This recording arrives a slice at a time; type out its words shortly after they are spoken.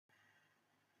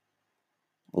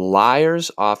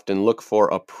Liars often look for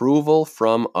approval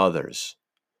from others.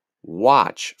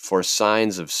 Watch for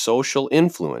signs of social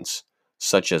influence,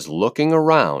 such as looking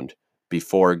around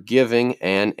before giving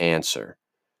an answer.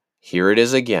 Here it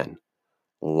is again.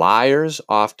 Liars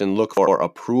often look for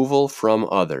approval from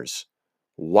others.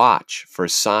 Watch for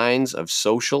signs of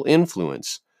social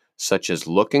influence, such as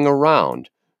looking around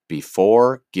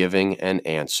before giving an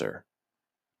answer.